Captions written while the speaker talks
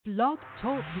Blog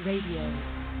Talk Radio.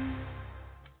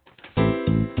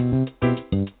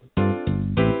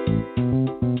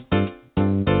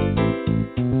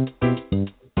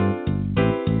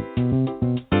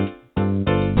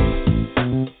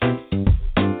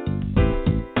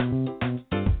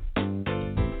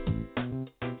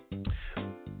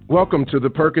 Welcome to the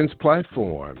Perkins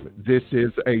Platform. This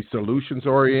is a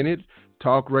solutions-oriented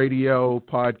talk radio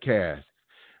podcast.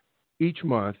 Each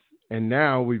month, and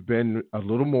now we've been a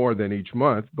little more than each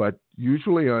month, but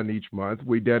usually on each month,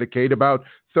 we dedicate about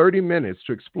 30 minutes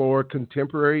to explore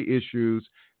contemporary issues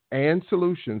and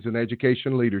solutions in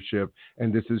education leadership.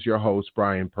 And this is your host,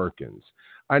 Brian Perkins.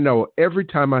 I know every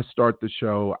time I start the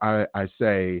show, I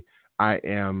say I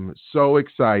am so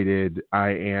excited.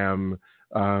 I am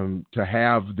to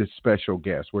have this special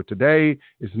guest, where today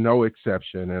is no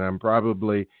exception, and I'm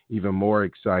probably even more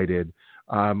excited.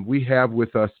 We have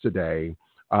with us today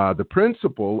the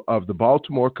principal of the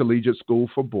Baltimore Collegiate School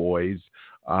for Boys,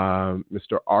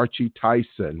 Mr. Archie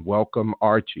Tyson. Welcome,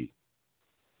 Archie.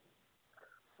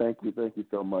 Thank you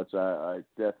so much. I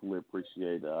definitely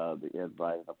appreciate the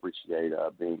invite. I appreciate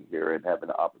being here and having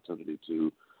the opportunity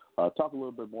to talk a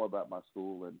little bit more about my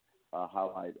school and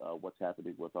highlight what's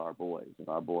happening with our boys. And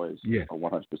our boys are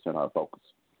 100% our focus.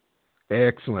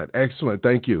 Excellent.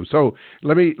 Thank you. So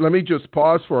let me just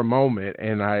pause for a moment,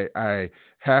 and I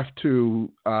have to,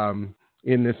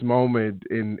 in this moment,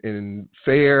 in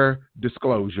fair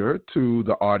disclosure to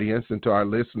the audience and to our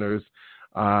listeners,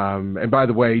 and by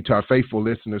the way, to our faithful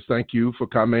listeners, thank you for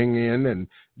coming in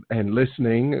and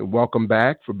listening. Welcome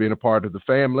back, for being a part of the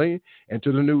family. And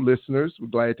to the new listeners, we're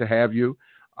glad to have you.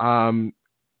 I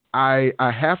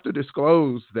have to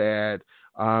disclose that,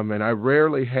 and I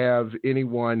rarely have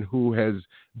anyone who has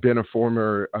been a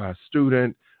former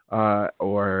student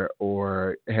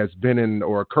or has been in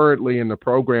or currently in the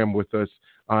program with us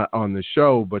on the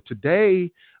show. But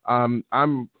today,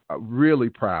 I'm really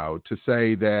proud to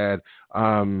say that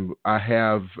I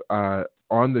have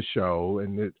on the show,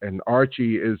 and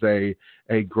Archie is a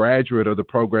graduate of the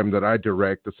program that I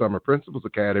direct, the Summer Principals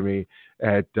Academy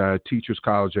at Teachers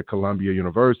College at Columbia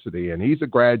University, and he's a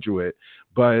graduate.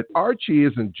 But Archie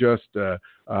isn't just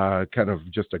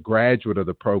just a graduate of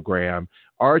the program.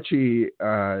 Archie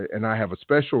and I have a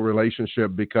special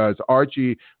relationship because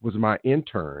Archie was my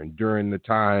intern during the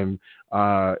time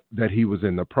that he was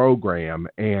in the program,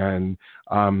 and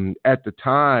at the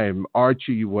time,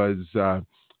 Archie was an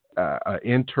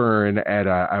intern at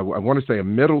I want to say a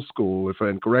middle school. If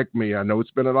I correct me, I know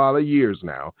it's been a lot of years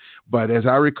now, but as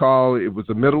I recall, it was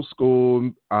a middle school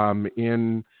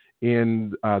in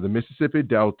the Mississippi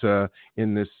Delta,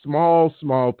 in this small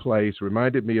place.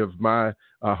 Reminded me of my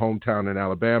hometown in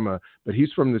Alabama. But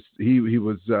he's from this. He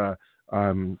was a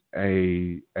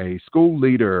school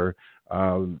leader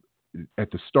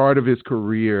at the start of his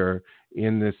career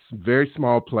in this very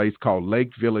small place called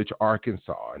Lake Village,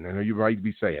 Arkansas. And I know you might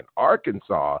be saying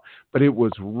Arkansas, but it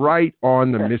was right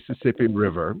on the Mississippi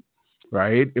River,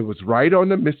 right? It was right on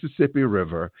the Mississippi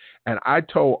River. And I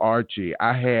told Archie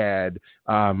I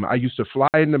used to fly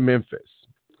into Memphis,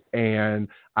 and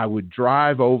I would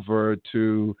drive over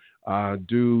to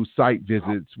do site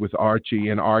visits with Archie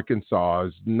in Arkansas.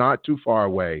 It's not too far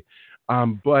away.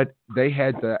 But they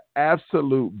had the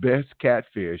absolute best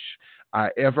catfish I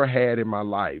ever had in my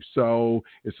life. So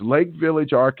it's Lake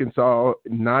Village, Arkansas.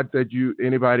 Not that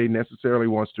anybody necessarily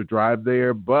wants to drive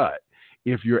there, but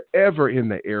if you're ever in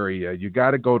the area, you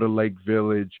got to go to Lake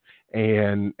Village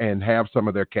and have some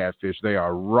of their catfish. They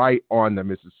are right on the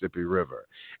Mississippi River.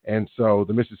 And so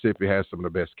the Mississippi has some of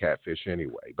the best catfish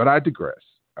anyway. But I digress.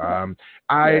 And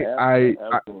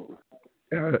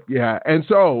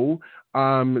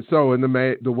so in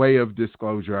the way of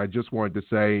disclosure, I just wanted to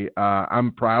say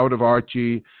I'm proud of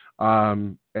Archie,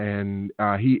 and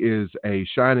he is a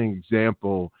shining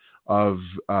example of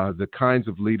the kinds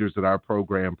of leaders that our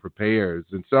program prepares.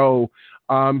 And so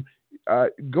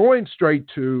going straight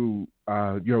to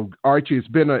Archie, it's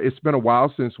been a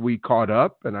while since we caught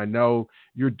up, and I know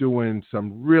you're doing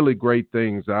some really great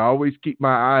things. I always keep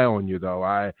my eye on you, though.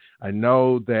 I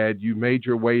know that you made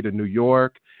your way to New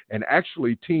York and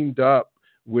actually teamed up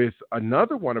with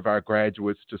another one of our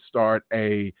graduates to start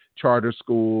a charter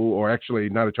school, or actually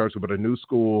not a charter school, but a new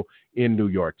school in New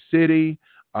York City.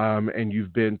 And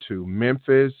you've been to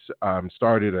Memphis,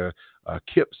 started a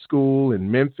KIPP school in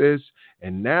Memphis,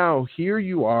 and now here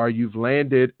you are. You've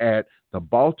landed at the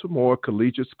Baltimore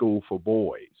Collegiate School for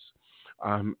Boys.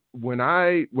 When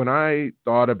I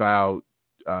thought about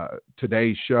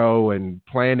today's show and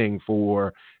planning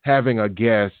for having a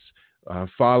guest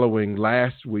following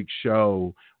last week's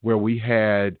show where we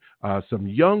had some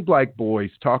young black boys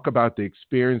talk about the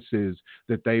experiences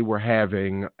that they were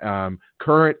having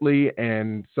currently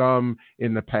and some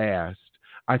in the past.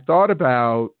 I thought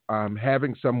about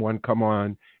having someone come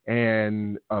on,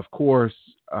 and of course,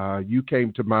 you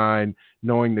came to mind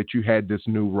knowing that you had this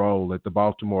new role at the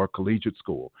Baltimore Collegiate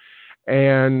School.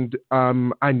 And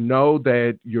I know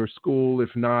that your school, if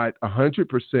not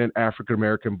 100% African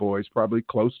American boys, probably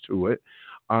close to it,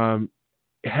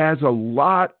 has a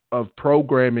lot of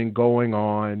programming going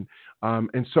on.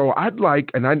 And so I'd like,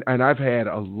 and I've had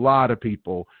a lot of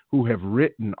people who have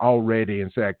written already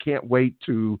and say, I can't wait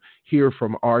to hear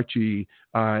from Archie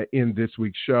in this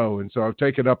week's show. And so I've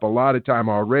taken up a lot of time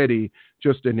already,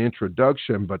 just an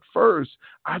introduction. But first,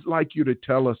 I'd like you to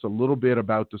tell us a little bit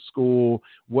about the school,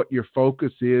 what your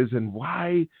focus is, and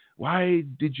why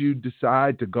did you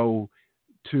decide to go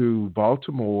to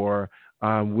Baltimore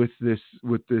with this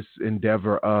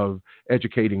endeavor of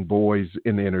educating boys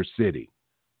in the inner city?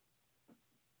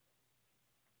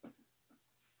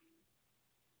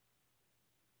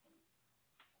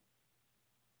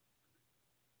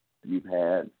 You've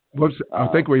had. I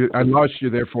think I lost you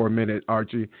there for a minute,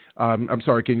 Archie. I'm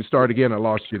sorry. Can you start again? I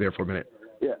lost you there for a minute.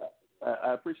 Yeah,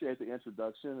 I appreciate the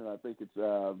introduction, and I think it's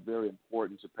very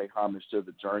important to pay homage to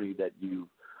the journey that you've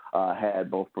had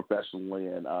both professionally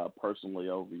and personally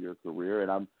over your career.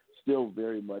 And I'm still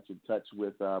very much in touch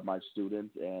with my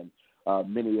students and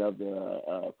many of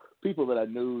the people that I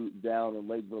knew down in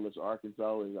Lake Village,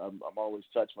 Arkansas. I'm always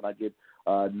touched when I get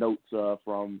notes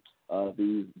from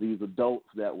these adults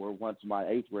that were once my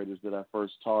eighth graders that I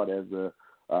first taught as a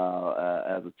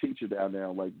teacher down there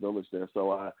in Lake Village there.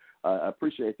 So I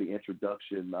appreciate the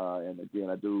introduction, and again,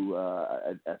 I've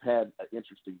had an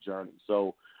interesting journey.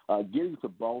 So getting to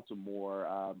Baltimore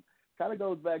kind of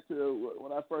goes back to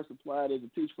when I first applied as a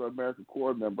Teach for America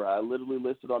Corps member. I literally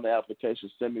listed on the application,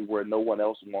 send me where no one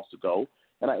else wants to go.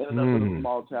 And I ended up in a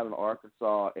small town in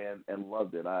Arkansas and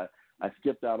loved it. I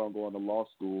skipped out on going to law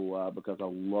school because I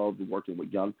loved working with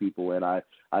young people, and I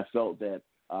felt that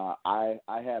I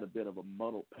had a bit of a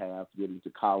muddled path getting to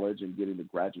college and getting to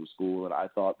graduate school, and I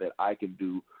thought that I could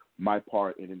do my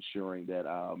part in ensuring that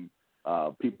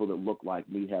people that look like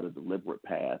me had a deliberate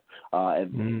path,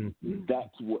 and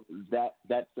that's what that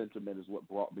sentiment is what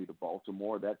brought me to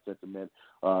Baltimore. That sentiment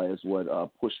is what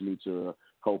pushed me to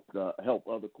help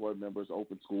other Corps members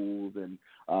open schools and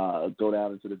go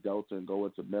down into the Delta and go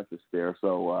into Memphis there.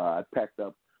 So I packed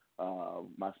up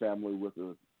my family with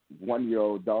a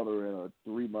 1-year-old daughter and a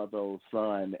 3-month-old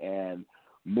son and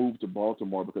moved to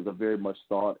Baltimore because I very much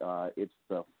thought it's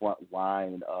the front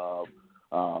line of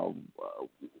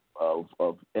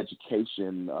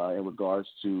education in regards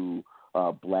to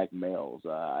black males.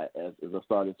 As I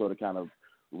started sort of kind of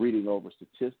reading over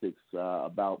statistics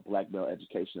about black male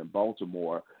education in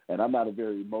Baltimore, and I'm not a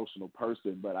very emotional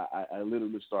person, but I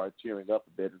literally started tearing up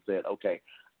a bit and said, okay,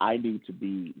 I need to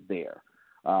be there.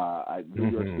 New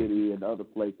York City and other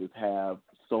places have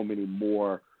so many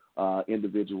more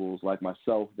individuals like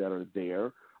myself that are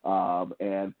there,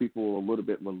 and people are a little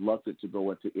bit reluctant to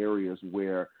go into areas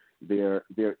where there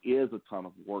is a ton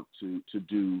of work to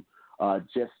do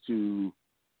just to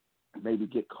maybe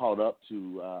get caught up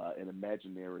to an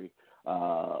imaginary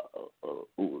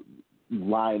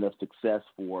line of success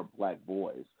for black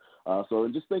boys. So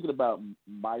just thinking about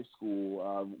my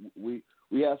school, we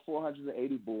have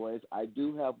 480 boys. I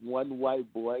do have one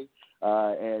white boy,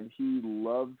 and he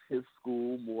loves his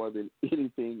school more than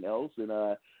anything else, and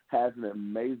has an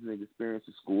amazing experience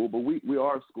at school. But we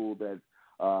are a school that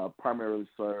primarily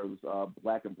serves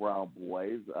black and brown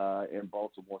boys in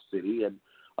Baltimore City and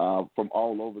from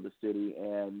all over the city,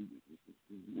 and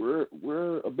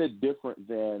we're a bit different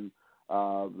than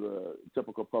the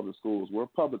typical public schools. We're a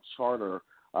public charter,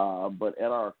 but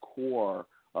at our core,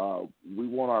 we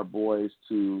want our boys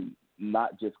to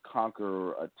not just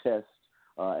conquer a test,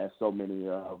 as so many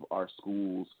of our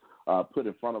schools put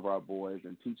in front of our boys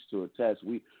and teach to a test.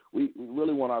 We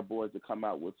really want our boys to come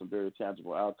out with some very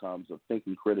tangible outcomes of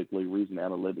thinking critically, reason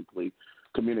analytically,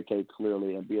 communicate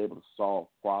clearly, and be able to solve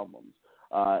problems.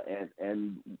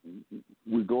 And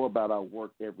we go about our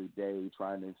work every day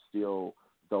trying to instill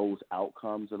those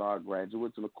outcomes in our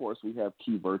graduates. And, of course, we have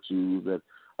key virtues that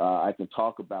I can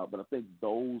talk about, but I think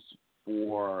those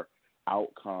 4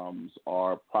 outcomes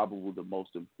are probably the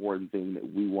most important thing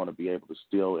that we want to be able to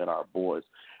instill in our boys.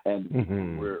 And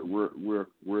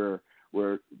we're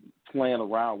playing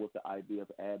around with the idea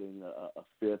of adding a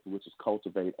 5th, which is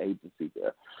cultivate agency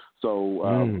there. So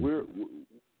we're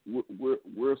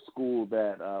a school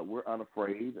that we're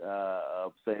unafraid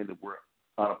of saying that we're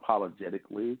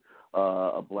unapologetically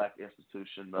a Black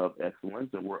institution of excellence,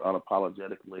 and we're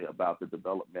unapologetically about the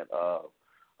development of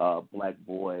Black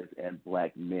boys and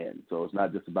Black men. So it's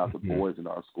not just about the boys in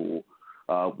our school.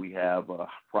 We have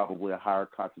probably a higher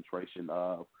concentration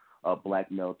of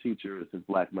Black male teachers and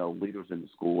Black male leaders in the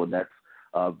school, and that's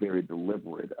very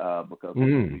deliberate because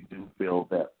we do feel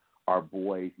that our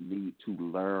boys need to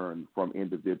learn from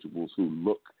individuals who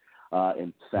look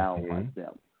and sound like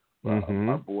them.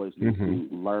 Our boys need to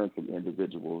learn from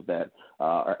individuals that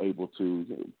are able to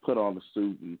put on a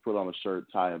suit and put on a shirt,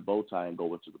 tie, and bow tie and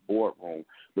go into the boardroom,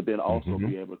 but then also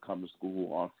be able to come to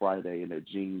school on Friday in their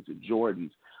jeans and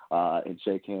Jordans and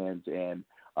shake hands and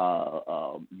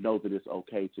know that it's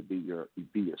okay to be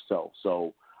yourself.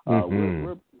 So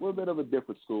we're a bit of a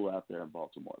different school out there in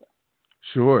Baltimore now.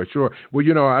 Sure. Well,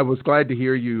 I was glad to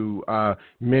hear you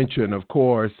mention. Of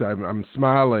course, I'm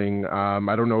smiling.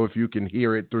 I don't know if you can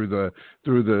hear it through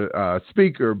the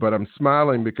speaker, but I'm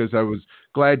smiling because I was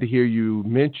glad to hear you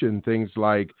mention things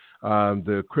like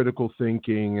the critical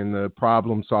thinking and the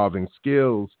problem-solving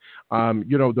skills.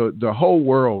 The whole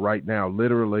world right now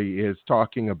literally is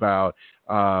talking about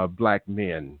Black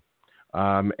men.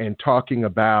 And talking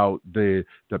about the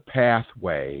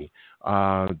pathway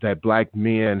that Black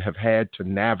men have had to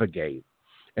navigate.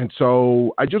 And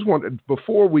so I just wanted,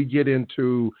 before we get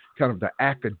into kind of the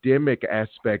academic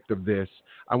aspect of this,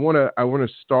 I want to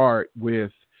start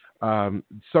with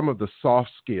some of the soft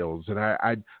skills. And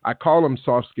I call them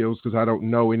soft skills because I don't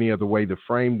know any other way to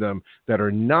frame them that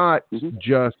are not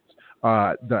just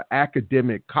the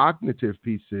academic cognitive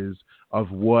pieces of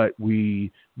what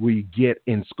we get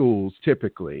in schools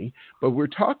typically, but we're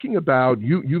talking about,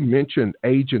 you mentioned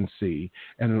agency,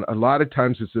 and a lot of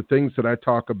times it's the things that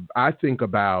I think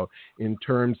about in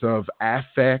terms of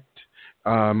affect,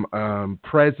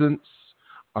 presence.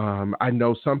 I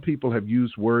know some people have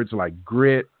used words like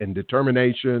grit and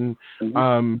determination.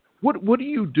 What do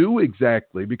you do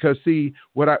exactly? Because see,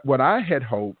 what I had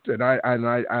hoped, and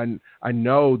I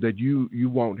know that you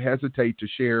won't hesitate to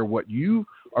share what you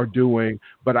are doing,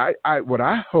 but what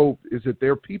I hope is that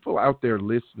there are people out there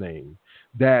listening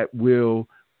that will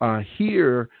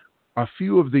hear a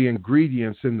few of the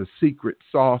ingredients in the secret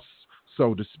sauce,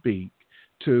 so to speak,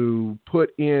 to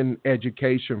put in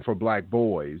education for Black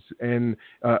boys. And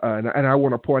I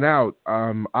want to point out,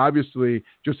 obviously,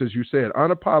 just as you said,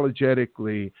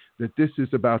 unapologetically, that this is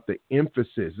about the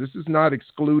emphasis. This is not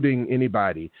excluding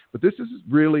anybody, but this is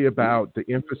really about the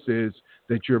emphasis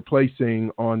that you're placing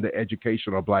on the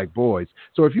education of Black boys.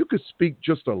 So if you could speak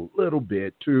just a little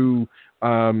bit to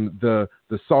the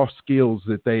soft skills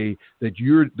the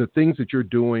things that you're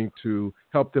doing to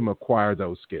help them acquire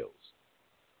those skills.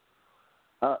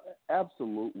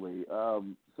 Absolutely.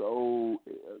 So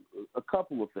a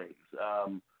couple of things.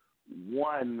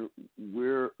 One,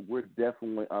 we're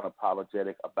definitely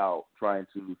unapologetic about trying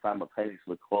to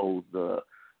simultaneously close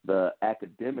the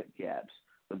academic gaps,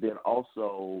 but then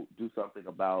also do something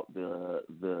about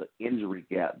the injury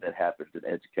gap that happens in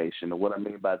education. And what I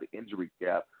mean by the injury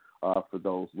gap, for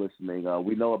those listening,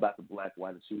 we know about the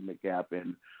Black-white achievement gap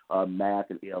in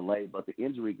math and ELA, but the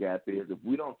injury gap is if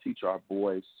we don't teach our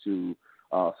boys to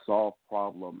solve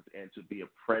problems and to be a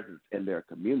presence in their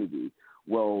community,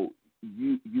 well,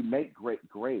 you make great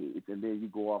grades and then you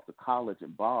go off to college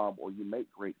and bomb, or you make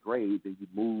great grades and you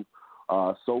move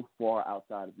so far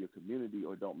outside of your community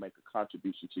or don't make a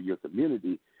contribution to your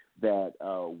community that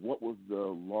what was the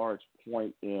large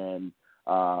point in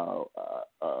I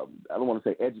don't want to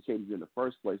say educating you in the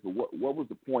first place, but what was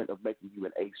the point of making you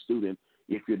an A student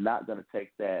if you're not going to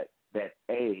take that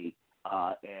A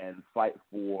and fight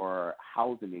for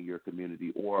housing in your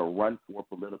community, or run for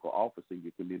political office in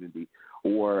your community,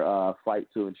 or fight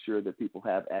to ensure that people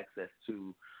have access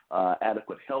to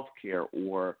adequate health care,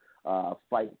 or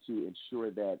fight to ensure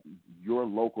that your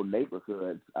local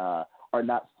neighborhoods are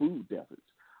not food deserts.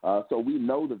 So we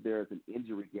know that there is an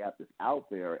injury gap that's out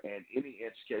there, and any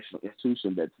educational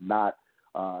institution that's not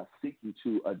seeking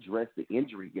to address the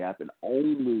injury gap and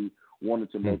only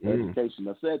wanted to make education.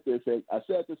 I said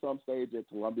this on stage at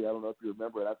Columbia. I don't know if you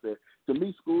remember it. I said, to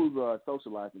me, schools are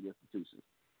socializing institutions.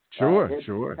 Sure.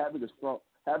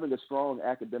 Having a strong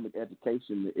academic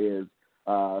education is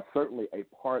certainly a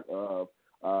part of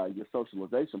your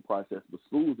socialization process. But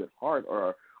schools at heart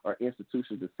are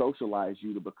institutions that socialize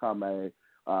you to become a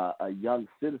young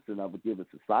citizen of a given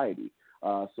society.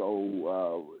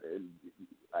 So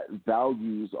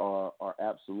values are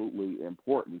absolutely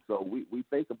important. So we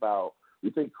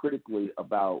think critically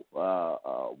about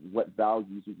what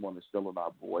values we want to instill in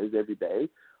our boys every day,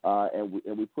 and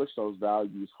we push those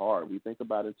values hard. We think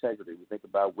about integrity, we think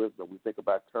about wisdom, we think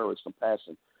about courage,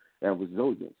 compassion, and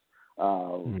resilience.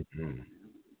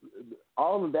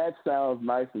 All of that sounds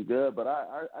nice and good, but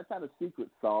our kind of secret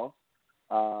sauce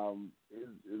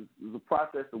is a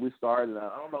process that we started.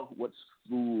 I don't know what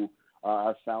school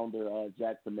our founder,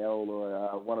 Jack Pinnell,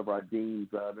 or one of our deans,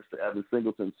 Mr. Evan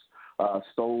Singleton,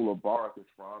 stole or borrowed this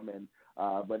from.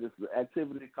 But it's an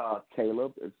activity called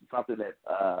Caleb. It's something that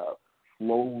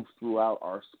flows throughout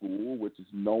our school, which is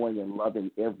knowing and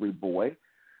loving every boy.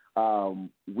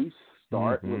 We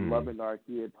start with loving our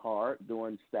kids hard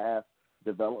during staff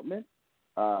development.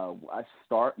 I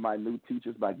start my new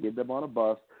teachers by getting them on a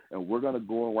bus, and we're going to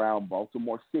go around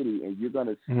Baltimore City, and you're going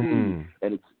to see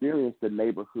and experience the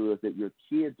neighborhoods that your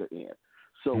kids are in.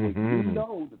 So when you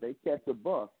know that they catch a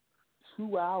bus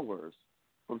 2 hours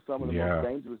from some of the most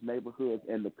dangerous neighborhoods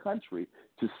in the country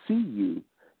to see you,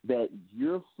 that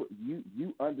you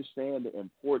understand the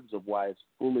importance of why it's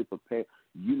fully prepared.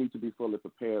 You need to be fully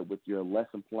prepared with your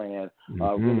lesson plan,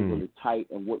 really, really tight,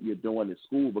 and what you're doing in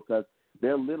school, because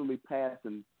they're literally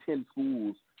passing 10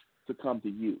 schools to come to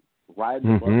you,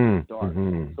 riding the bus in the dark.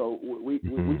 So we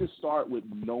just start with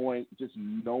knowing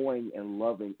and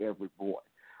loving every boy.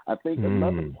 I think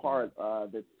another part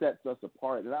that sets us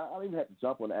apart, and I don't even have to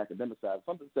jump on the academic side,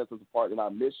 something that sets us apart in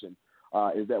our mission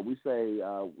is that we say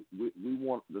we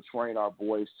want to train our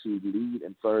boys to lead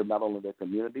and serve not only their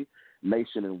community,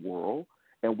 nation, and world,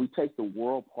 and we take the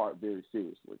world part very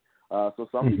seriously. So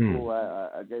some people,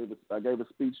 I gave a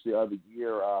speech the other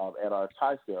year at our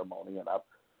tie ceremony, and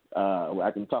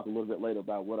I can talk a little bit later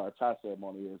about what our tie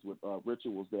ceremony is with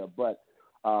rituals there. But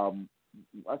I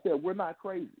said we're not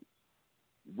crazy.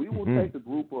 We will take a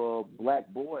group of black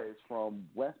boys from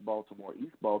West Baltimore,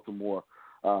 East Baltimore,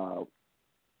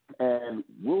 and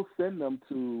we'll send them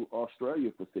to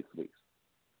Australia for 6 weeks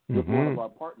with one of our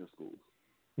partner schools.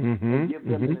 And give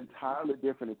them an entirely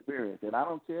different experience. And I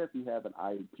don't care if you have an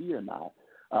IEP or not.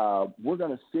 We're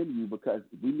going to send you because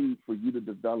we need for you to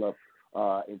develop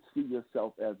and see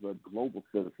yourself as a global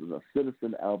citizen, a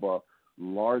citizen of a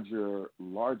larger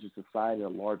society, a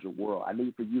larger world. I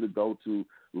need for you to go to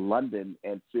London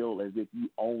and feel as if you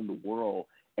own the world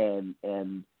and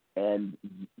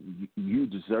you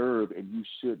deserve and you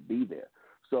should be there.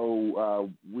 So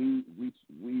we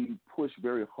push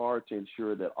very hard to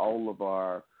ensure that all of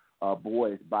our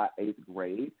boys by 8th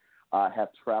grade have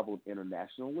traveled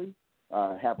internationally,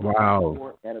 have a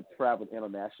passport and have traveled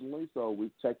internationally. So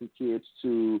we've taken kids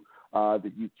to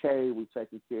the UK, we've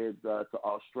taken kids to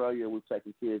Australia, we've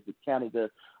taken kids to Canada.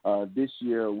 This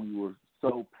year we were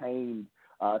so pained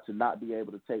to not be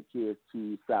able to take kids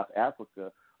to South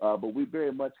Africa, but we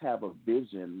very much have a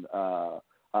vision of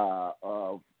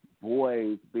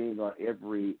boys being on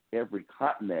every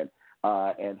continent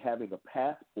and having a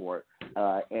passport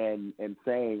and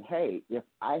saying, hey, if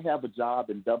I have a job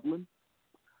in Dublin,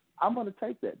 I'm going to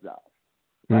take that job,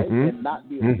 right? And not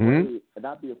be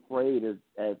afraid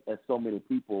as so many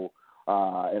people,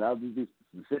 and I'll just be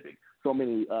specific, so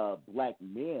many black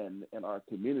men in our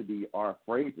community are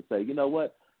afraid to say, you know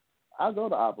what, I'll go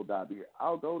to Abu Dhabi,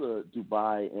 I'll go to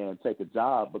Dubai and take a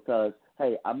job because,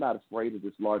 hey, I'm not afraid of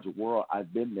this larger world.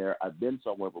 I've been there. I've been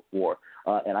somewhere before,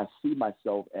 and I see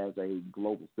myself as a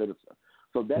global citizen.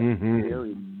 So that's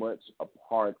very much a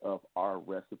part of our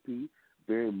recipe,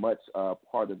 very much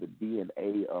part of the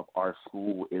DNA of our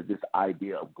school is this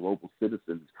idea of global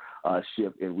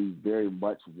citizenship, and we very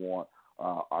much want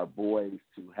our boys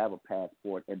to have a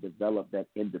passport and develop that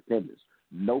independence.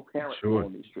 No parents go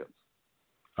on these trips.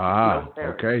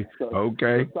 Okay.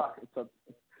 Okay.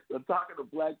 I'm talking to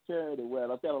black parent, and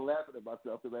well, I'm kind of laughing at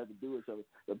myself because I have to do it. So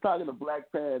I'm talking to black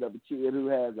parent of a kid who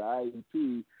has an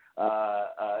IEP,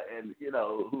 and you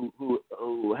know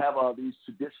who have all these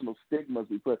traditional stigmas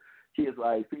we put kids with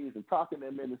IEPs, and talking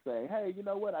them into saying, hey, you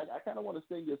know what? I kind of want to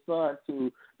send your son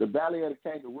to the Valley of the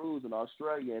Kangaroos in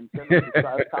Australia and send him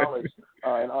to college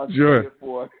in Australia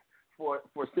for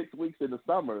 6 weeks in the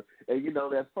summer. And, you know,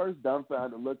 that first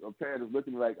dumbfounded look, a parent is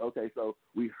looking like, okay, so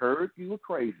we heard you were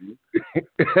crazy.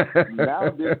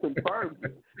 Now this confirms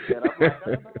it. And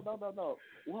I'm like, no.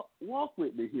 Walk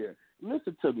with me here.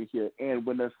 Listen to me here. And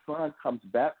when their son comes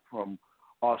back from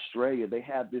Australia, they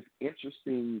have this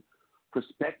interesting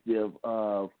perspective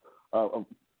of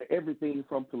everything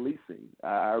from policing.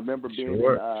 I remember being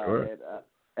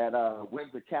at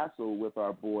Windsor Castle with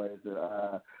our boys.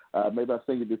 Maybe I'll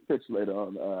send you this picture later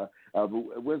on.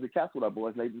 Windsor Castle with our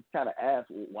boys, they just kind of asked,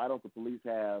 why don't the police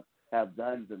have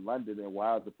guns in London, and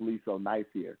why is the police so nice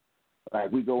here?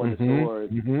 Like, we go in the stores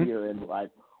here, and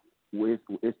like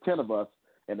it's 10 of us,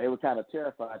 and they were kind of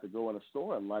terrified to go in a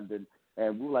store in London,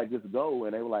 and we were like, just go,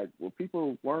 and they were like, well,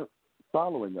 people weren't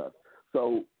following us.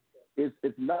 So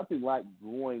it's nothing like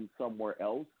going somewhere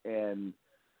else and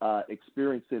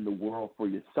experiencing the world for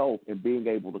yourself and being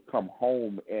able to come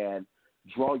home and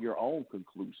draw your own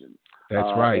conclusions.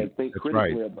 That's right. And think That's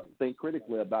critically right. think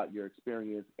critically about your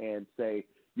experience and say,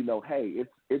 hey,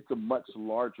 it's a much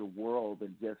larger world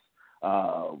than just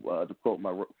to quote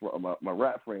my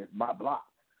rap friends, my block.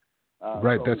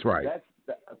 Right. So That's right.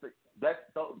 I think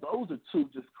those are two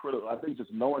just critical. I think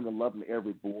just knowing and loving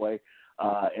every boy,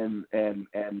 and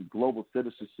global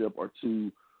citizenship are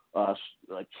two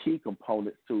key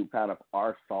components to kind of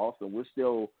our sauce, and we're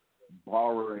still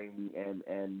borrowing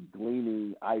and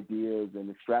gleaning ideas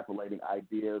and extrapolating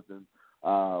ideas and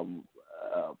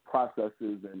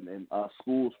processes and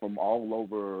schools from all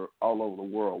over the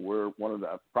world. We're one of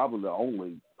probably the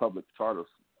only public charter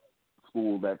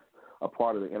school that's a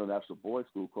part of the International Boys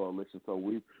School Coalition. So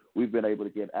we've been able to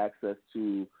get access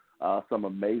to some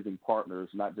amazing partners,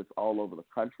 not just all over the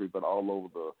country, but all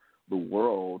over the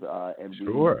world. And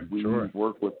we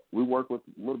work with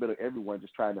a little bit of everyone,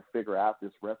 just trying to figure out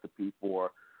this recipe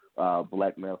for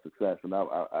Black male success. And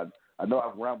I know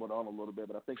I've rambled on a little bit,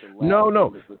 but I think the last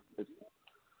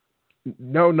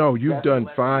No, you've done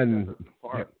fine.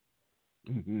 Yeah.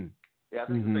 Mm-hmm. Yeah, I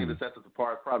think the thing that sets us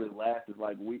apart probably last is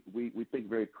like we think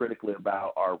very critically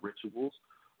about our rituals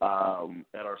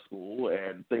at our school,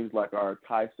 and things like our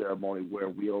tie ceremony where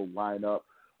we'll line up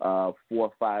 400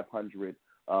 or 500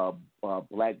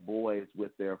 Black boys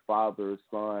with their fathers,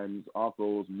 sons,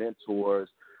 uncles, mentors,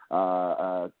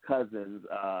 cousins,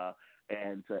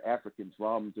 and to African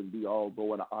drums, and we all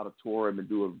go in an auditorium and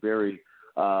do a very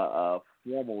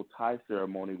formal tie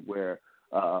ceremony where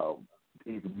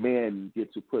these men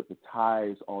get to put the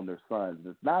ties on their sons.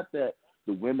 It's not that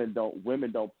the women don't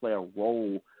play a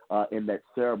role in that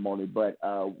ceremony, but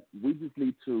we just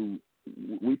need to.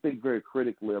 We think very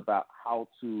critically about how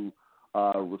to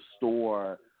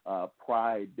restore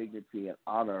pride, dignity, and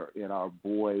honor in our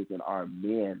boys and our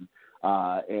men.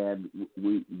 And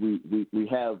we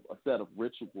have a set of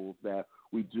rituals that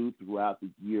we do throughout the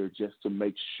year just to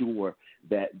make sure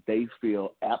that they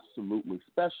feel absolutely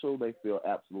special, they feel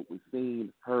absolutely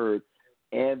seen, heard,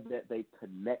 and that they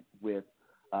connect with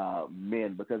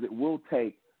men, because it will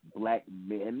take Black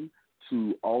men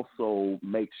to also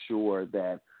make sure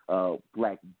that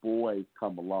Black boys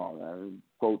come along. I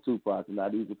quote Tupac, it's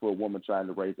not easy for a woman trying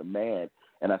to raise a man.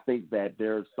 And I think that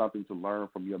there's something to learn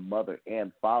from your mother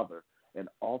and father. And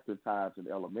oftentimes in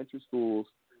elementary schools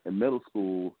and middle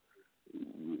school,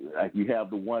 like you have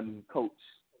the one coach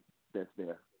that's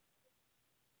there.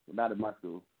 Not in my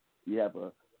school. You have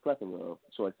a plethora of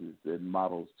choices and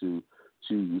models to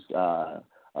choose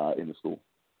in the school.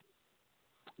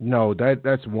 No,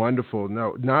 that's wonderful.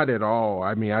 No, not at all.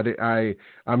 I mean,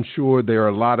 I'm sure there are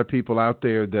a lot of people out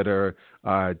there that are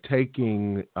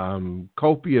taking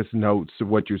copious notes of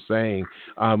what you're saying.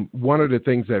 One of the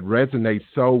things that resonates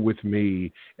so with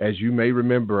me, as you may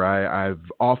remember, I've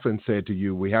often said to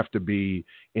you, we have to be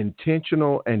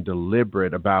intentional and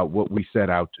deliberate about what we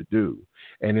set out to do.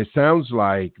 And it sounds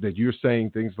like that you're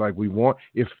saying things like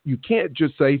if you can't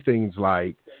just say things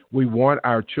like we want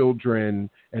our children,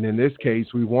 and in this case,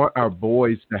 we want our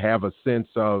boys to have a sense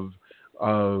of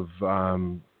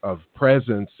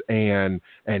presence and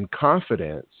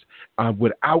confidence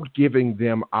without giving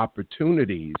them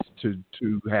opportunities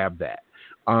to have that,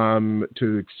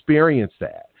 to experience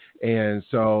that. And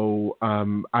so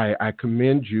I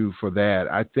commend you for that.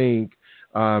 I think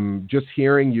just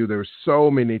hearing you, there's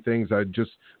so many things I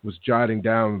just was jotting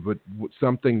down, but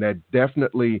something that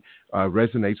definitely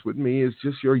resonates with me is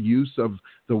just your use of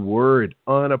the word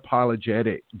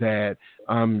unapologetic, that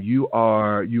you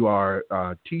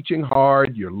are teaching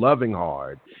hard, you're loving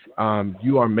hard,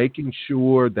 you are making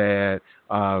sure that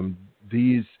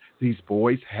these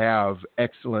boys have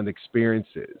excellent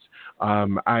experiences.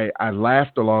 I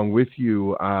laughed along with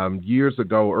you years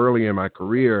ago, early in my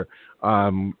career,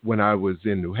 when I was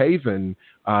in New Haven.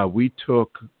 We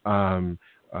took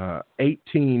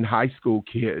 18 high school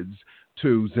kids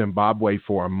to Zimbabwe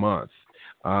for a month.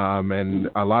 And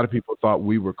a lot of people thought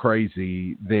we were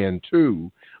crazy then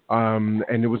too.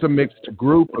 And it was a mixed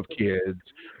group of kids.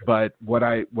 But what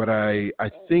I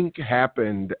think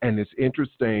happened, and it's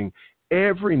interesting,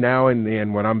 every now and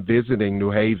then when I'm visiting New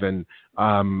Haven,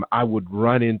 I would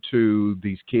run into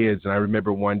these kids. And I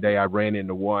remember one day I ran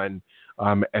into one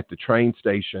at the train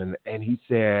station, and he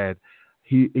said,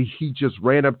 he just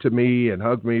ran up to me and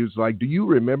hugged me. He was like, "Do you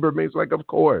remember me?" It's like, "Of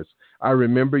course, I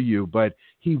remember you." But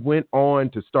he went on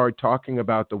to start talking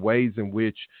about the ways in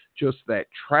which just that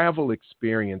travel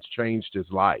experience changed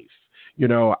his life. You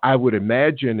know, I would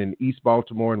imagine in East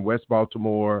Baltimore and West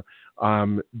Baltimore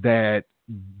that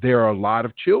there are a lot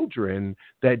of children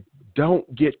that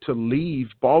don't get to leave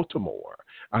Baltimore.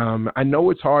 I know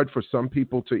it's hard for some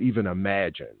people to even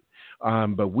imagine.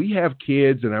 But we have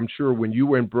kids, and I'm sure when you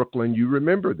were in Brooklyn, you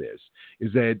remember this,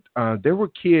 is that there were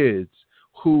kids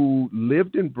who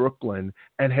lived in Brooklyn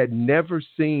and had never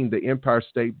seen the Empire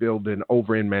State Building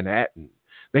over in Manhattan.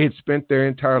 They had spent their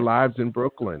entire lives in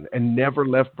Brooklyn and never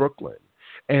left Brooklyn.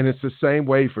 And it's the same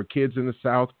way for kids in the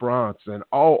South Bronx and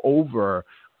all over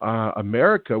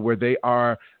America, where they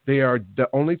are the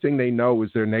only thing they know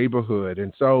is their neighborhood.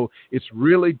 And so it's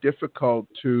really difficult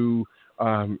to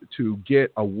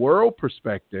get a world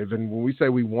perspective. And when we say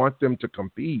we want them to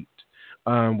compete,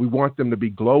 we want them to be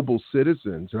global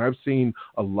citizens. And I've seen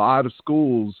a lot of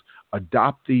schools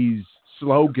adopt these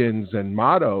slogans and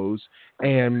mottos,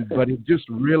 but it just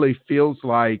really feels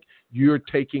like you're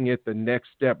taking it the next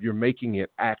step. You're making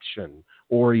it action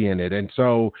oriented. And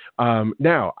so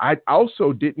now I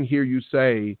also didn't hear you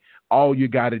say all you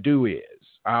got to do is.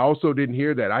 I also didn't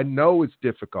hear that. I know it's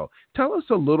difficult. Tell us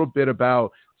a little bit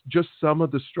about just some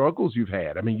of the struggles you've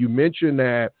had. I mean, you mentioned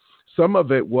that some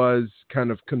of it was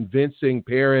kind of convincing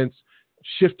parents,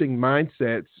 shifting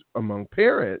mindsets among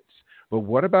parents. But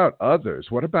what about others?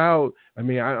 What about, I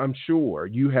mean, I'm sure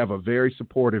you have a very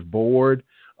supportive board,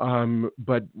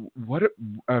 but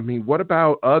what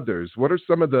about others? What are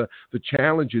some of the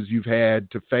challenges you've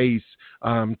had to face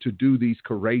to do these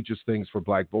courageous things for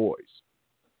Black boys?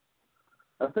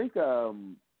 I think our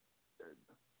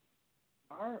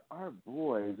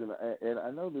boys, and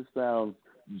I know this sounds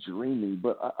dreamy,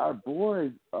 but our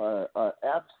boys are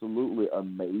absolutely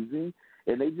amazing.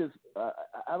 And they just,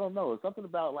 I don't know, it's something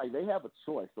about, like, they have a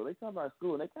choice. So they come to our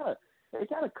school and they kind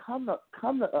of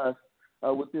come to us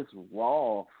with this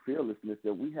raw fearlessness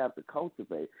that we have to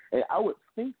cultivate. And I would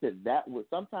think that would,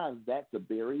 sometimes that's a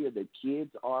barrier that kids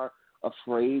are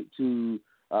afraid to.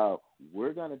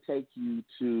 We're going to take you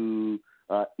to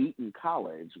Eton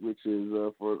College, which is,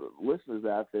 for listeners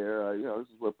out there, this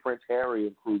is where Prince Harry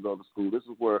and crew go to school. This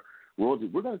is where we're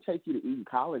going to take you to Eton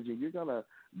College, and you're going to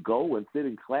go and sit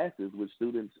in classes with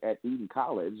students at Eton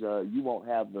College. You won't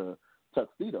have the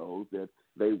tuxedos that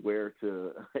they wear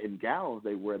and gowns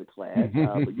they wear to class,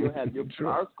 but you'll have your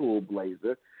our school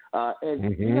blazer,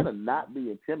 and you're going to not be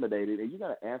intimidated, and you're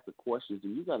going to answer questions,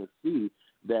 and you're going to see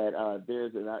that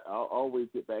there's, and I'll always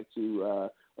get back to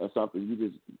something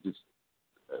you just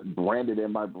branded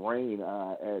in my brain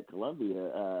at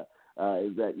Columbia,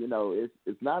 is that,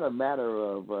 it's not a matter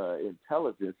of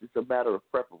intelligence, it's a matter of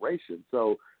preparation.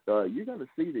 So you're going to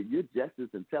see that you're just as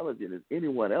intelligent as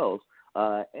anyone else,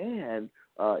 and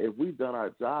if we've done our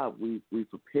job, we've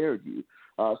prepared you.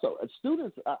 So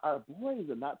students, our boys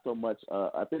are not so much,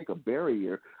 I think, a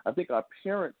barrier. I think our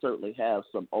parents certainly have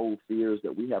some old fears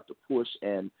that we have to push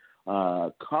and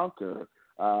conquer.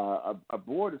 Our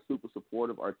board is super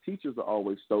supportive. Our teachers are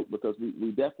always stoked because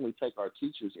we definitely take our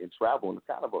teachers in travel, and it's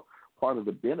kind of a part of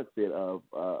the benefit of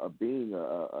being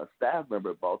a staff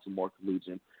member at Baltimore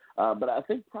Collegian. But I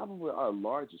think probably our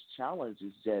largest challenge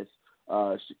is just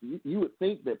you would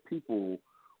think that people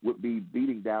would be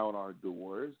beating down our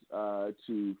doors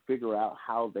to figure out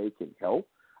how they can help,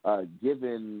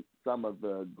 given some of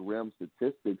the grim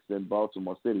statistics in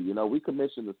Baltimore City. We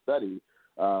commissioned a study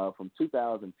from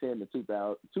 2010 to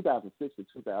 2006 to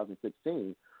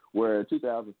 2016, where in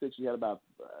 2006 you had about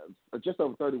just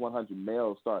over 3,100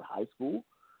 males start high school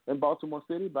in Baltimore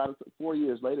City. About 4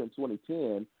 years later, in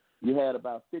 2010, you had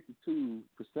about 52%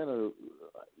 of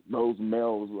those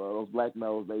males, those black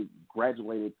males, they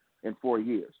graduated in 4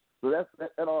 years. So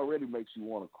that already makes you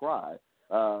want to cry.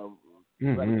 By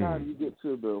the time you get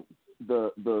to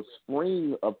the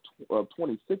spring of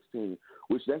 2016,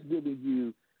 which that's giving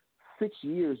you 6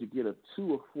 years to get a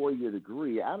 2 or 4 year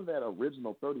degree. Out of that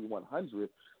original 3,100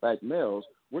 black males,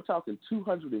 we're talking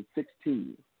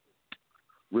 216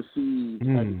 received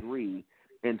a degree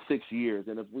in 6 years.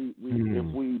 And if we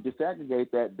disaggregate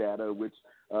that data, which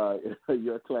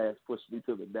your class pushed me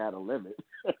to the data limit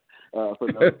for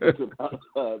those about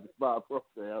the SMILE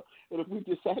program, and if we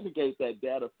disaggregate that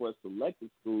data for selected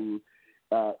schools,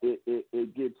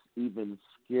 it gets even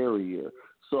scarier.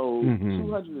 So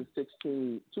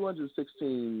 216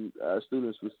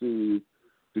 students received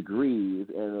degrees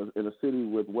in a city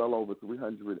with well over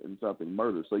 300 and something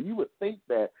murders. So you would think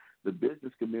that the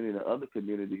business community and other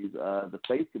communities, the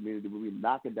faith community, would be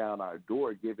knocking down our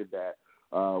door, given that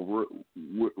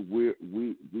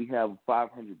we have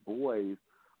 500 boys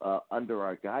under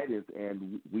our guidance,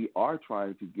 and we are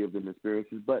trying to give them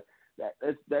experiences, but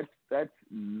that's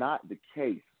not the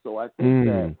case. So I think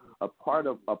that a part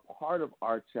of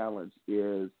our challenge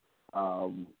is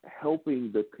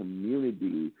helping the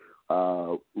community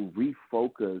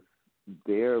refocus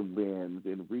their lens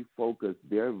and refocus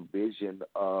their vision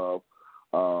of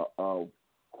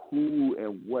who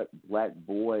and what Black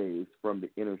boys from the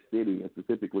inner city, and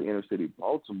specifically inner city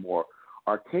Baltimore,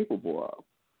 are capable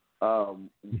of.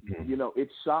 You know, it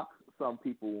shocks some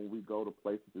people when we go to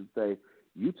places and say,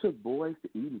 you took boys to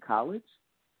Eton College,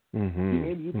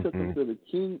 and you took them to the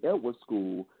King Edward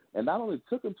School, and not only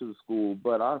took them to the school,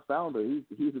 but our founder,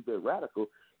 he's a bit radical,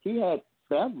 he had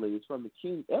families from the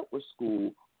King Edward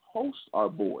School host our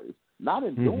boys, not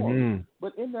in dorms,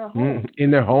 but in their homes.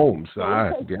 In their homes, so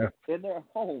in their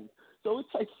homes. So it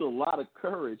takes a lot of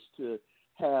courage to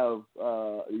have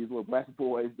these little Black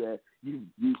boys that you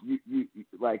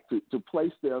like to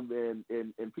place them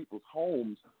in people's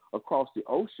homes across the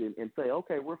ocean and say,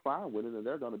 okay, we're fine with it, and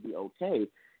they're going to be okay.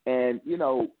 And you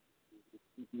know,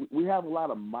 we have a lot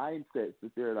of mindsets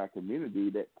that there in our community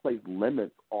that place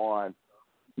limits on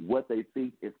what they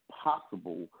think is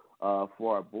possible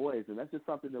for our boys, and that's just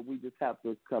something that we just have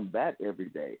to combat every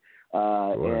day.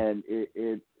 And it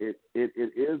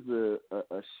is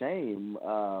a shame,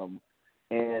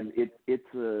 and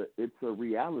it's a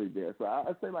reality there. So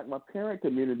I say, like, my parent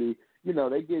community, you know,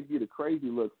 they give you the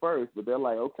crazy look first, but they're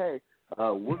like, okay,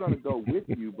 we're going to go with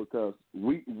you because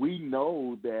we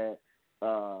know that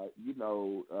you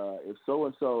know, if so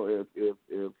and so,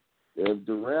 if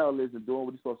Darrell isn't doing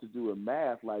what he's supposed to do in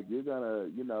math, like you're gonna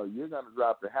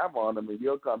drop the hammer on him, and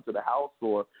he'll come to the house,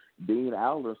 or Dean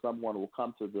Allen or someone will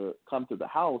come to the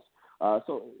house.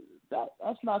 So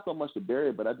that's not so much the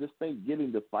barrier, but I just think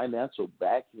giving the financial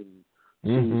backing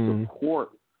to support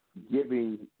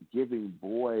giving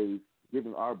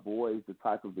our boys the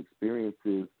type of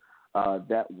experiences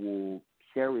that will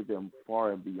carry them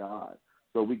far and beyond.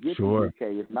 So we get to the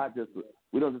UK. It's not just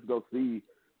we don't just go see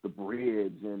the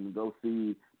bridge and go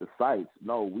see the sites.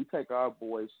 No, we take our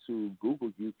boys to Google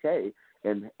UK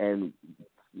and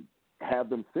have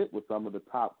them sit with some of the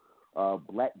top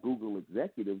Black Google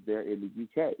executives there in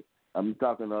the UK. I'm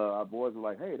talking our boys are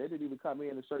like, hey, they didn't even come in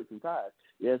in shirts and ties.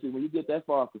 Yeah, see, when you get that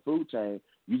far off the food chain,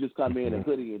 you just come in in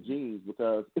hoodie and jeans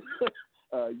because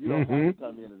you don't have to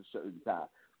come in a shirt and tie,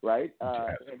 right?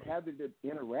 And having them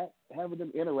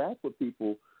interact with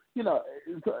people. You know,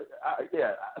 so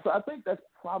I think that's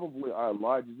probably our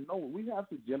largest. You know, we have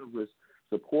some generous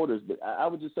supporters, but I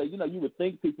would just say, you know, you would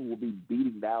think people will be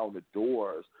beating down the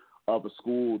doors of a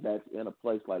school that's in a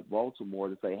place like Baltimore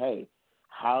to say, hey,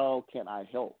 how can I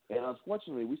help? And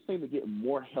unfortunately, we seem to get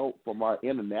more help from our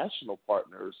international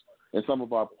partners and some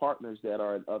of our partners that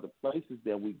are in other places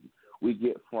than we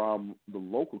get from the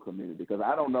local community, because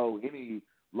I don't know any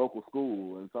local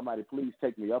school, and somebody please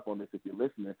take me up on this if you're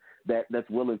listening, that's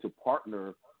willing to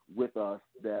partner with us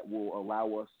that will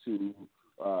allow us to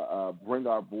bring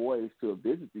our boys to a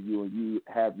visit to you, and you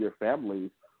have your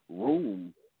family's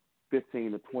room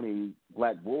 15 to 20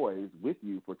 Black boys with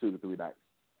you for 2 to 3 nights.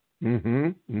 We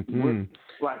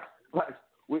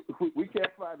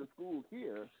can't find a school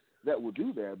here that will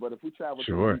do that, but if we travel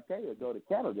to the UK or go to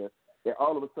Canada, then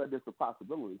all of a sudden it's a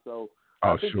possibility. So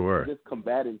I think it's just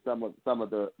combating some of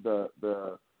the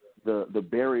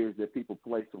barriers that people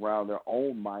place around their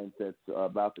own mindsets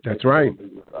about the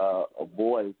capabilities of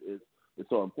boys is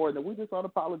so important. And we just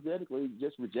unapologetically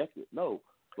just reject it. No,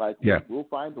 we'll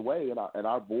find a way, and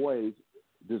our boys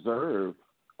deserve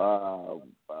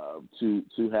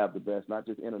to have the best, not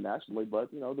just internationally,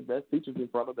 but, you know, the best teachers in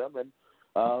front of them, and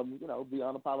you know, be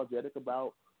unapologetic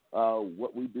about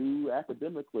what we do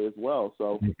academically as well.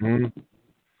 So.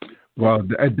 Well,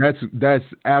 that's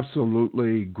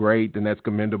absolutely great, and that's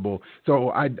commendable.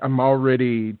 So I'm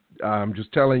already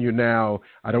just telling you now,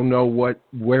 I don't know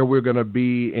where we're going to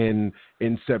be in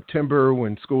September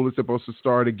when school is supposed to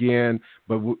start again,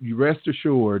 but you rest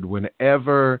assured,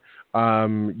 whenever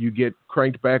you get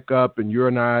cranked back up, and you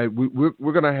and I,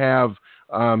 we're going to have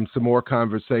some more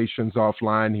conversations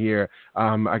offline here.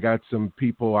 I got some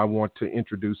people I want to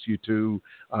introduce you to.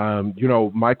 You know,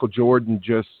 Michael Jordan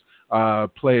just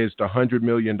pledged $100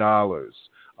 million,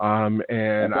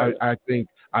 and I think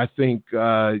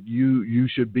you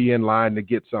should be in line to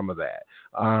get some of that.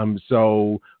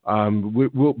 We'll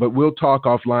talk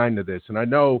offline to this. And I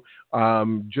know,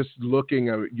 just looking,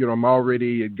 you know, I'm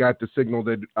already got the signal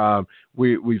that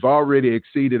we've already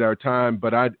exceeded our time.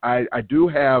 But I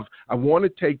want to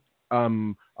take a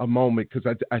moment,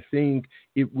 because I think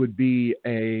it would be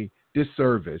a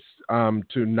disservice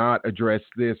to not address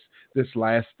this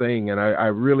last thing, and I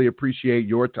really appreciate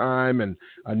your time, and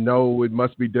I know it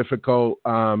must be difficult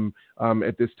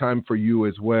at this time for you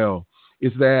as well.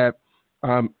 Is that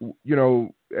you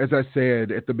know, as I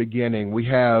said at the beginning, we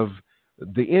have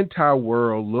the entire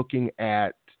world looking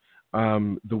at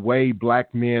the way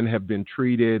black men have been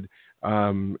treated,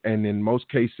 and in most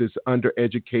cases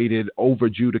undereducated,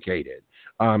 overjudicated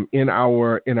in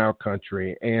our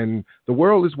country, and the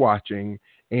world is watching,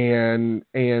 and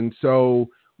so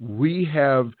we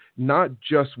have not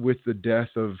just with the death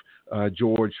of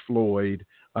George Floyd,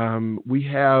 we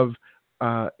have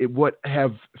what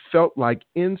have felt like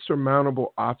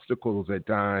insurmountable obstacles at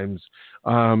times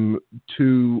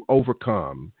to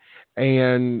overcome,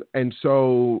 and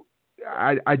so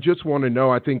I just want to know.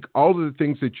 I think all of the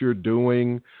things that you're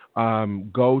doing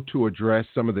go to address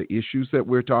some of the issues that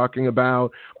we're talking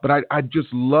about, but I'd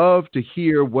just love to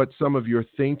hear what some of your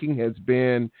thinking has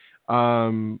been,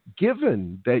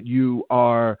 given that you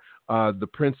are the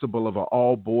principal of an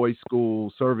all-boys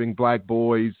school serving black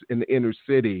boys in the inner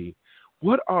city.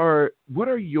 What are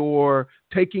your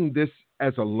taking this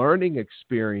as a learning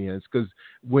experience? Because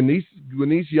when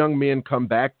these young men come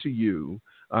back to you,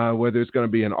 whether it's going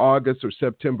to be in August or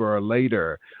September or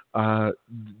later,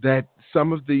 that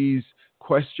some of these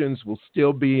questions will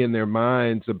still be in their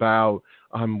minds about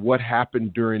what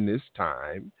happened during this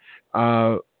time.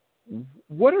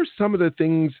 What are some of the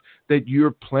things that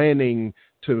you're planning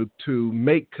to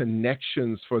make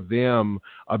connections for them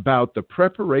about the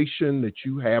preparation that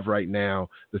you have right now,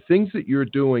 the things that you're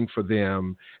doing for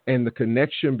them, and the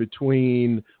connection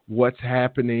between what's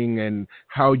happening and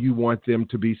how you want them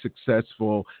to be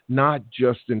successful, not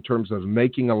just in terms of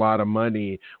making a lot of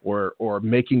money or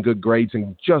making good grades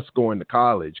and just going to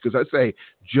college? Because I say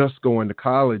just going to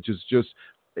college is just,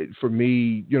 for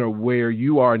me, where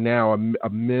you are now, a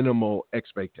minimal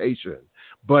expectation,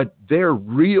 but their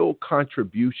real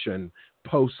contribution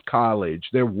post-college,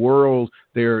 their world,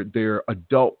 their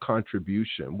adult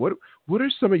contribution. What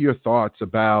are some of your thoughts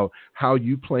about how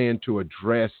you plan to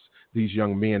address these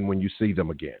young men when you see them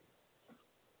again?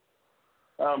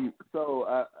 One,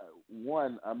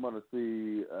 I'm going to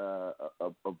see a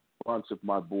bunch of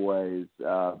my boys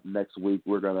next week.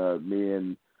 Me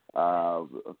and our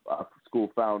school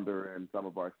founder and some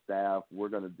of our staff, we're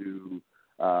going to do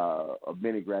a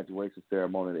mini graduation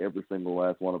ceremony in every single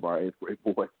last one of our 8th grade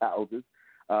boys' houses.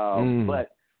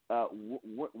 But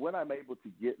when I'm able to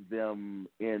get them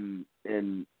in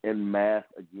math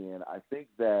again, I think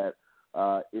that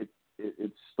it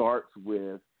starts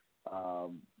with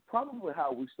probably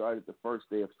how we started the first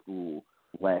day of school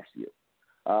last year.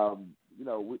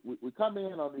 We come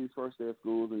in on these first day of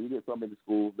schools, and you get so many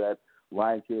schools that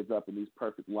line kids up in these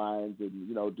perfect lines and,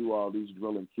 do all these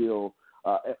drill and kill.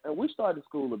 And we started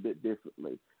school a bit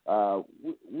differently.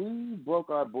 We broke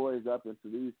our boys up into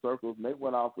these circles, and they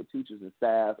went off with teachers and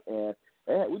staff, and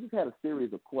we just had a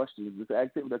series of questions, this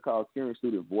activity called Hearing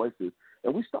Student Voices.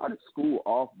 And we started school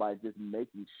off by just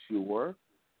making sure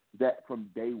that from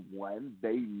day one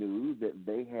they knew that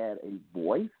they had a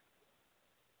voice,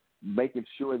 making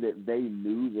sure that they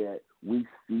knew that we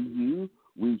see you,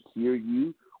 we hear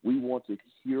you, we want to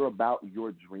hear about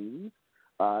your dreams,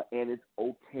 and it's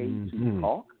okay to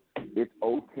talk. It's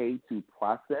okay to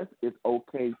process. It's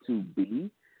okay to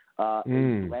be a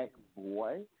black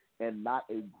boy and not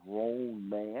a grown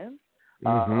man.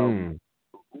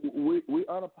 We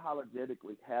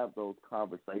unapologetically have those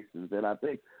conversations, and I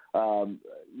think,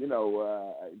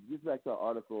 just back to an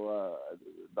article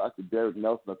Dr. Derek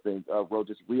Nelson, I think, wrote,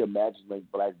 just reimagining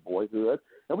black boyhood,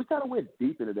 and we kind of went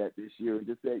deep into that this year and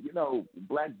just said,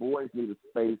 black boys need a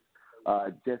space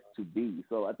just to be.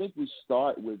 So I think we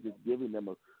start with just giving them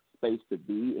a space to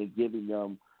be and giving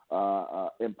them,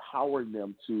 empowering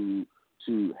them to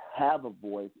have a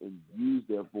voice and use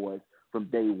their voice from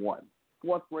day one.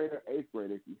 4th grader, 8th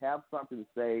grader, if you have something to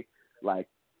say, like,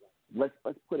 let's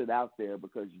put it out there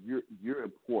because you're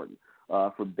important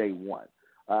from day one.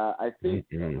 I think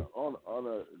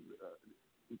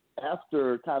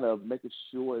after kind of making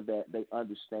sure that they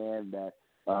understand that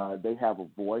they have a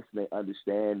voice, they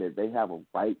understand that they have a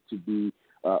right to be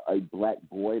a black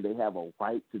boy, they have a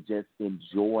right to just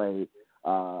enjoy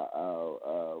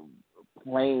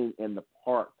playing in the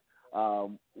park.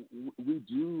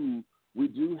 We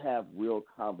do have real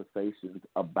conversations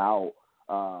about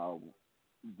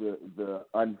the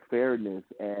unfairness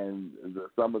and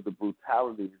some of the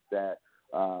brutalities that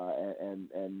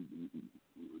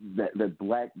that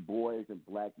black boys and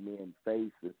black men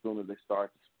face as soon as they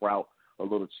start to sprout a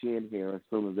little chin hair, as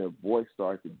soon as their voice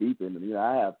starts to deepen. And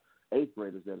I have 8th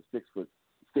graders that are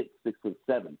 6'6",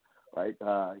 6'7", right?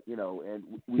 And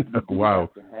we wow.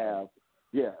 have to have.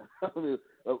 Yeah, I mean,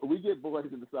 we get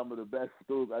boys into some of the best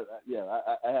schools.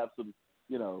 I have some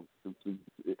some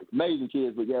amazing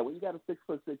kids. But yeah, when you got a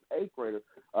 6'6" eighth grader,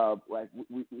 like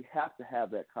we have to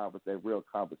have that real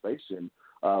conversation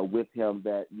with him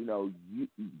that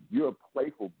you're a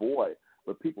playful boy,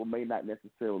 but people may not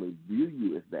necessarily view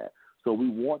you as that. So we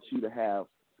want you to have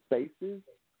spaces.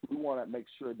 We want to make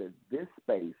sure that this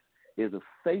space is a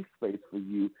safe space for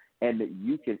you and that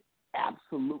you can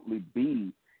absolutely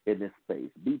be in this space.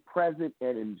 Be present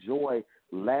and enjoy,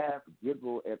 laugh,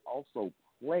 giggle, and also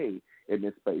play in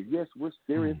this space. Yes, we're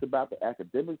serious about the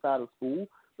academic side of school,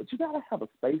 but you got to have a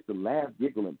space to laugh,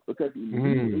 giggle, and because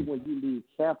immediately when you leave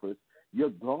campus, your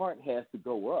guard has to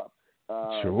go up.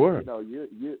 Sure.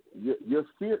 Your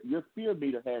fear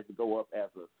meter has to go up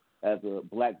as a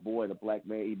black boy and a black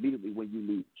man immediately when you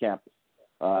leave campus.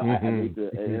 I need to,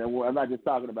 and I'm not just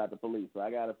talking about the police. So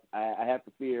I have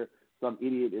to fear some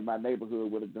idiot in my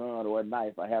neighborhood with a gun or a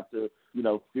knife. I have to,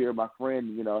 fear my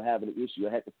friend, having an issue.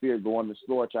 I have to fear going to the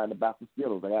store trying to buy some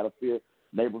Skittles. I got to fear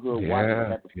neighborhood watching. I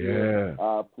have to fear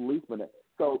policemen.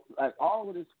 So like all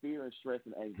of this fear and stress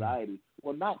and anxiety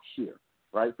will not here,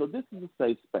 right? So this is a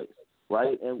safe space,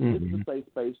 right? And this is a safe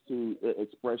space to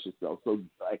express yourself. So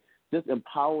like just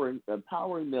empowering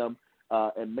them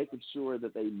and making sure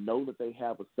that they know that they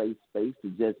have a safe space to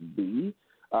just be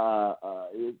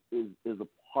is a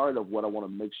part of what I want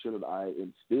to make sure that I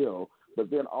instill. But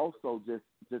then also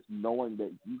just knowing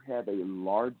that you have a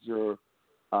larger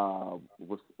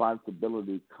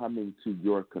responsibility coming to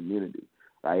your community,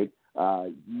 right?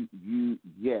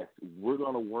 Yes, we're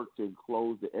going to work to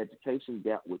close the education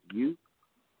gap with you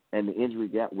and the injury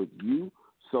gap with you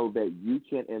so that you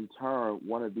can in turn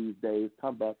one of these days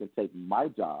come back and take my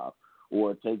job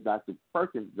or take Dr.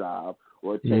 Perkins' job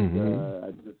or take,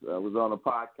 I was on a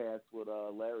podcast with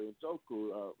Larry and Joku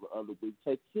the other week,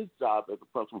 take his job as a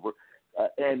personal worker.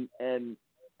 And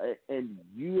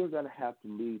you're going to have to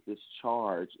lead this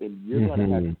charge, and you're going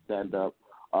to have to stand up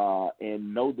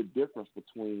and know the difference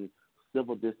between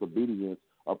civil disobedience,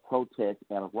 a protest,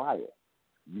 and a riot.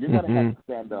 You're going to have to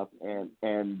stand up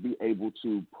and be able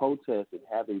to protest and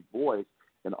have a voice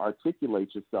and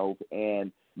articulate yourself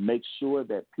and make sure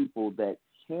that people that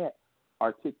can't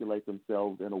articulate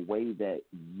themselves in a way that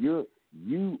you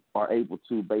are able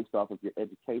to, based off of your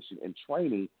education and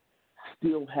training,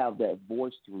 still have that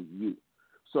voice through you.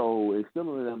 So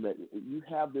instilling in them that you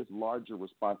have this larger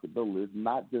responsibility. It's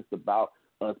not just about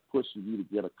us pushing you to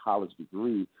get a college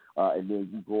degree and then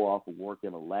you go off and work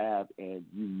in a lab and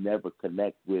you never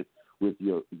connect with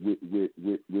your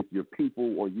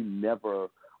people, or you never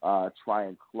try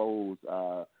and close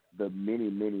the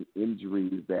many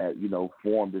injuries that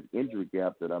form this injury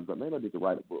gap that maybe I need to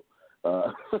write a book.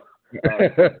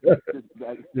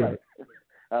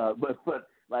 But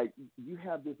like you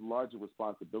have this larger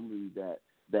responsibility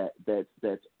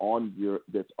that's on your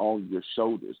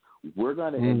shoulders. We're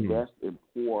going to invest and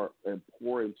pour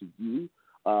into you,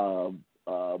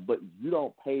 but you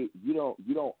don't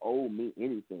owe me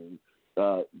anything.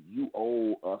 You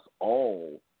owe us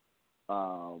all.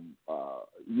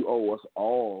 You owe us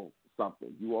all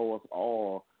something. You owe us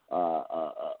all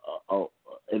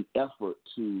an effort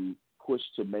to push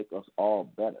to make us all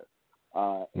better.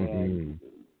 And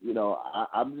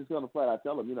I'm just going to flat out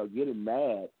tell them, getting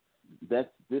mad, this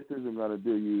isn't going to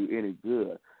do you any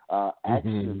good.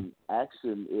 Action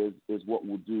is what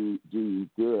will do you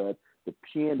good. The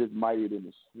pen is mightier than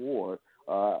the sword,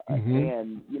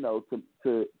 and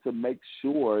to make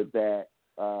sure that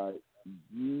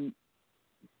you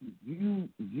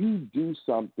do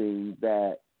something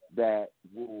that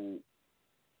will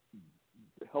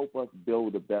help us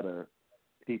build a better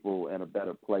people and a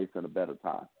better place and a better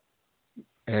time.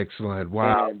 Excellent.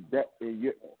 Wow. And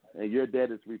your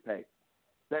debt is repaid.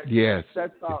 Yes.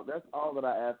 That's all that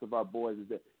I ask of our boys is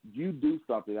that you do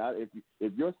something.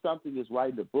 If your something is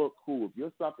writing a book, cool. If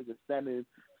your something is standing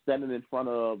in front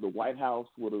of the White House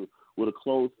with a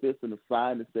closed fist and a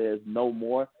sign that says no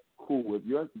more, cool. If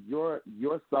your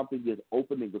something is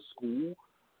opening a school,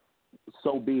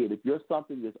 so be it. If your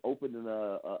something is opening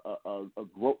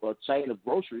a chain of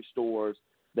grocery stores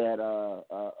that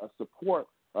support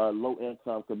low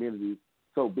income communities,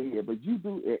 so be it. But you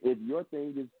do, if your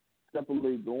thing is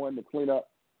simply going to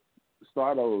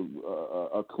start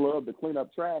a club to clean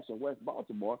up trash in West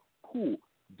Baltimore, cool.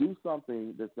 Do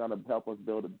something that's going to help us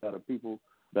build a better people,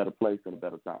 better place, and a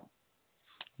better time.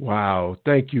 Wow.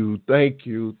 Thank you.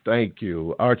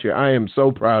 Archie, I am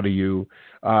so proud of you,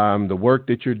 the work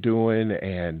that you're doing,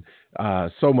 and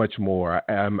so much more.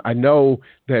 I know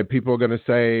that people are going to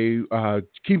say,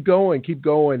 keep going,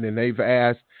 and they've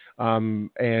asked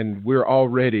And we're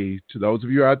already, to those of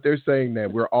you out there saying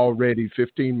that, we're already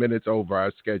 15 minutes over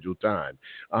our scheduled time.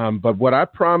 But what I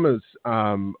promise,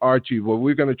 Archie, what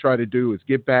we're going to try to do is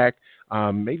get back.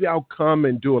 Maybe I'll come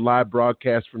and do a live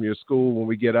broadcast from your school when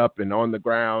we get up and on the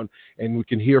ground, and we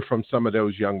can hear from some of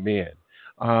those young men.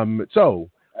 I'm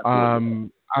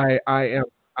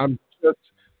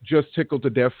just tickled to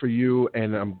death for you,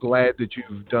 and I'm glad that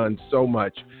you've done so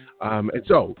much.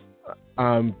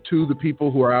 To the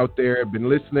people who are out there have been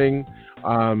listening,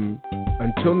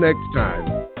 until next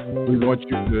time, we want you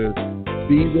to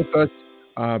be with us.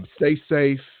 Stay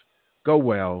safe, go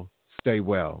well, stay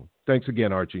well. Thanks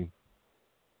again, Archie.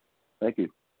 Thank you.